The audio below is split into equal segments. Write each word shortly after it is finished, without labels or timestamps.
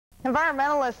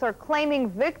Environmentalists are claiming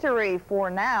victory for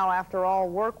now after all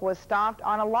work was stopped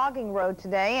on a logging road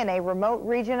today in a remote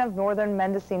region of northern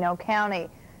Mendocino County.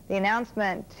 The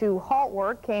announcement to halt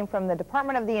work came from the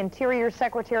Department of the Interior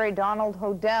Secretary Donald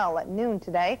Hodel at noon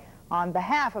today on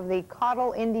behalf of the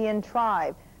Cahto Indian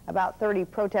tribe. About 30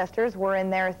 protesters were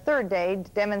in their third day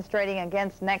demonstrating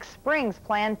against next spring's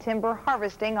planned timber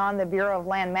harvesting on the Bureau of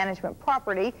Land Management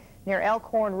property near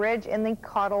Elkhorn Ridge in the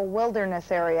Cahto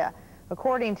Wilderness area.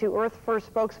 According to Earth First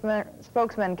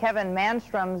spokesman Kevin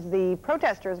Manstroms, the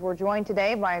protesters were joined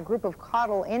today by a group of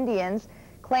Cahto Indians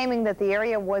claiming that the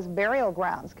area was burial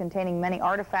grounds containing many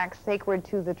artifacts sacred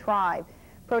to the tribe.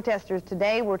 Protesters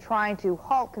today were trying to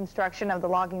halt construction of the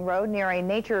logging road near a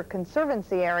nature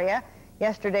conservancy area.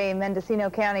 Yesterday, Mendocino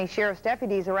County Sheriff's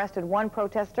deputies arrested one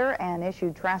protester and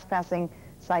issued trespassing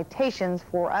citations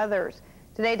for others.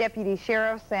 Today, deputy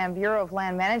sheriffs and Bureau of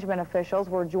Land Management officials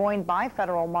were joined by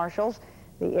federal marshals.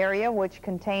 The area, which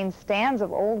contains stands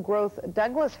of old-growth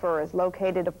Douglas fir, is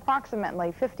located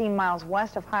approximately 15 miles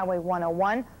west of Highway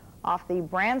 101 off the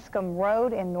Branscombe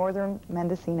Road in northern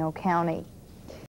Mendocino County.